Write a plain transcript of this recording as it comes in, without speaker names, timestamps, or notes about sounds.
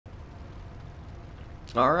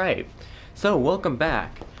Alright, so welcome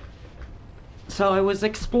back. So I was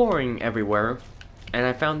exploring everywhere, and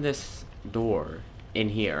I found this door in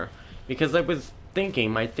here. Because I was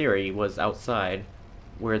thinking, my theory was outside,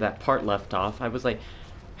 where that part left off. I was like,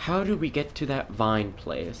 how do we get to that vine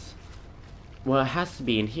place? Well, it has to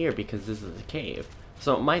be in here because this is a cave.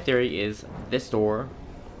 So my theory is this door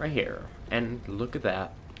right here. And look at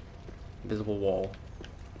that. Invisible wall.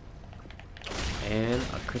 And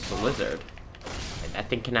a crystal lizard. That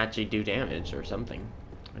thing can actually do damage or something.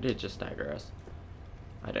 Or did it just stagger us?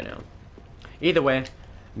 I don't know. Either way,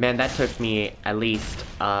 man, that took me at least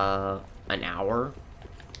an hour.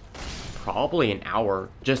 Probably an hour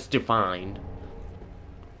just to find.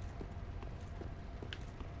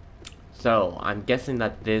 So, I'm guessing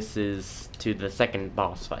that this is to the second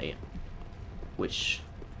boss fight. Which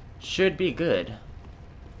should be good.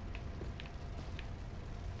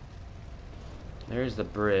 There's the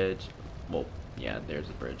bridge. Well, yeah, there's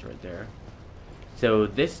a bridge right there. So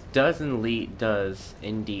this does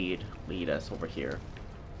indeed lead us over here,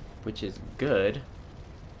 which is good.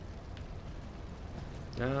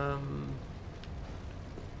 I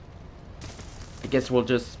guess we'll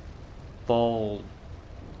just fall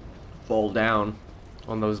down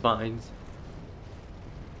on those vines.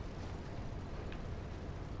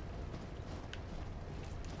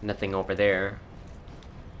 Nothing over there.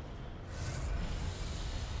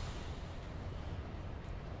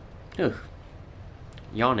 Ugh.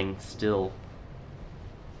 Yawning still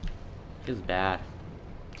is bad.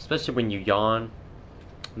 Especially when you yawn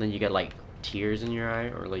and then you get like tears in your eye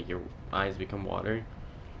or like your eyes become watery.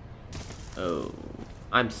 Oh,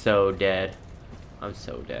 I'm so dead. I'm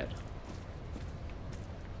so dead.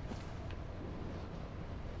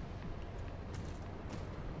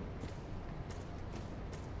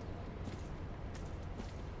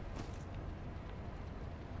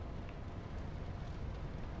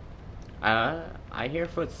 I hear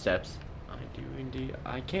footsteps. I do indeed.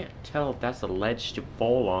 I can't tell if that's a ledge to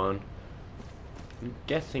fall on. I'm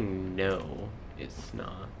guessing no, it's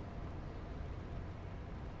not.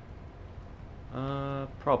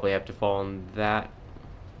 Probably have to fall on that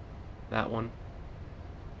one.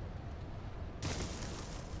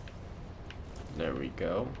 There we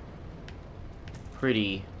go.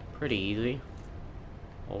 Pretty easy.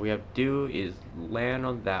 All we have to do is land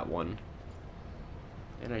on that one.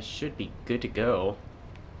 And I should be good to go.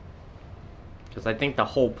 Because I think the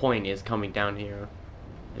whole point is coming down here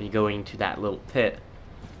and going to that little pit.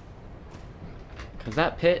 Because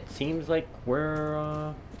that pit seems like where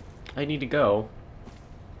I need to go.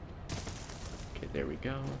 Okay, there we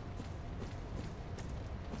go.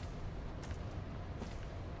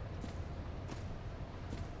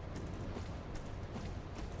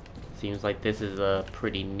 Seems like this is a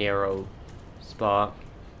pretty narrow spot.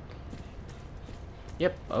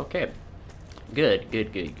 Yep, okay. Good.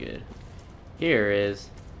 Here is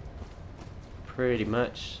pretty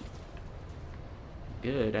much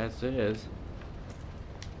good as it is.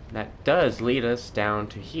 That does lead us down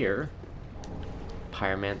to here.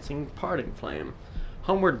 Pyromancing Parting Flame.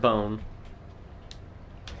 Homeward Bone.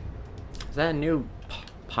 Is that a new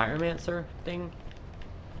Pyromancer thing?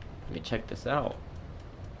 Let me check this out.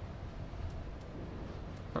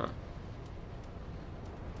 Huh.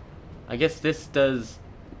 I guess this does...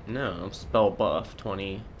 No, spell buff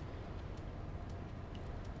 20.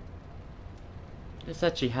 This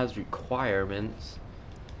actually has requirements.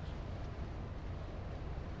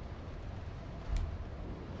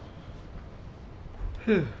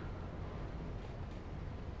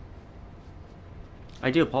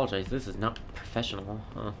 I do apologize, this is not professional,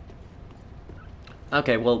 huh?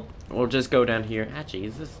 Okay, well, we'll just go down here. Actually,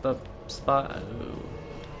 is this the spot? Oh.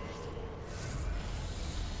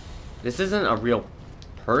 This isn't a real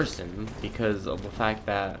person because of the fact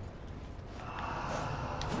that...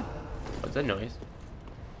 What's that noise?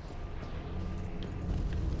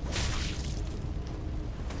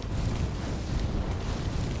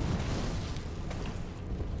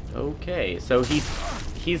 Okay, so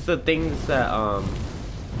he's the things that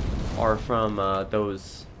are from the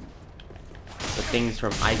things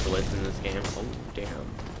from isolates in this game. Oh damn.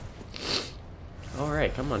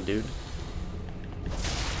 Alright, come on dude.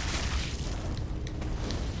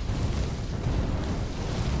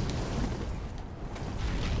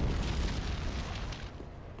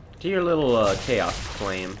 To your little chaos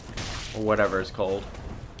flame, or whatever it's called.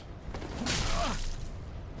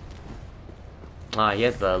 He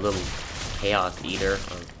has the little chaos eater,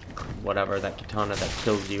 or whatever, that katana that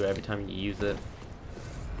kills you every time you use it.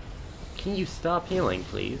 Can you stop healing,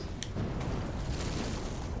 please?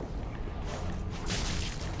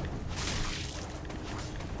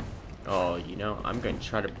 Oh, you know, I'm going to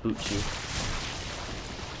try to boot you.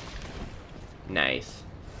 Nice.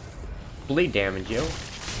 Bleed damage, yo.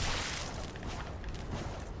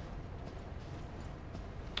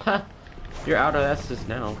 Ha! You're out of S's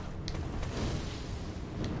now.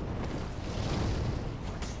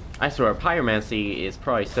 I swear, Pyromancy is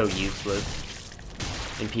probably so useless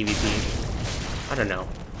in PvP. I don't know.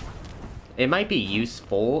 It might be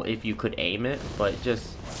useful if you could aim it, but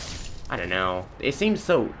just... I don't know. It seems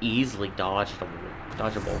so easily dodgeable.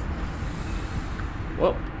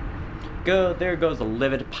 Whoa. There goes a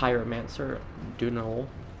Livid Pyromancer Dunnel.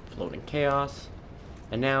 Floating Chaos.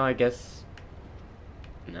 And now I guess...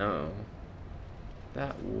 No.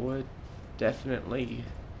 That would definitely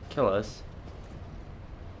kill us.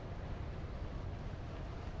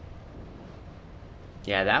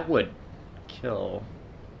 Yeah, that would kill.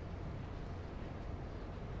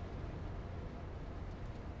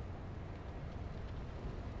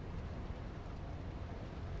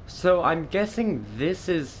 So I'm guessing this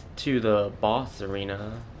is to the boss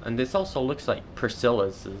arena, and this also looks like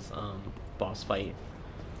Priscilla's boss fight.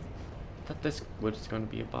 I thought this was going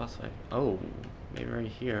to be a boss fight. Oh, maybe right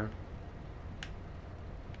here.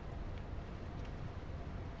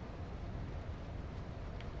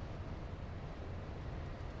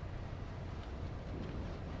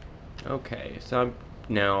 Okay, so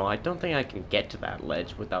no, I don't think I can get to that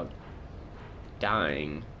ledge without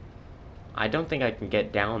dying. I don't think I can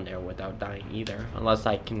get down there without dying either, unless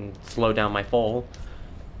I can slow down my fall.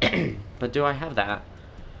 But do I have that?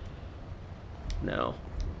 No.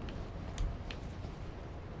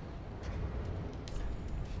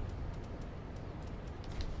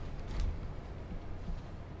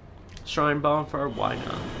 Shrine Bonfire, why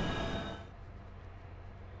not?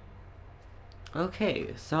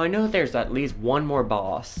 Okay, so I know there's at least one more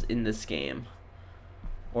boss in this game.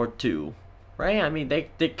 Or two. Right? I mean, they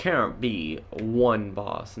can't be one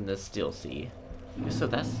boss in this DLC. So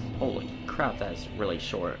that's... Holy crap, that's really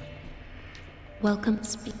short. Welcome,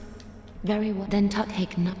 speak. Very well. Then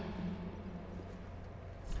take no.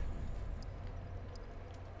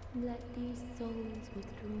 Let these souls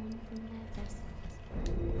withdrawn from their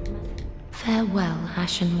vessels. Farewell,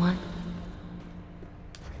 Ashen One.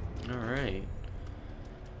 Alright.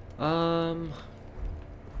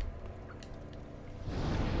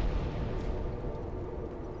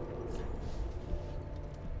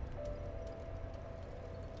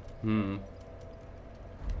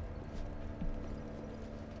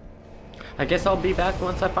 I guess I'll be back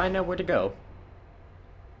once I find out where to go.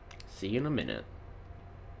 See you in a minute.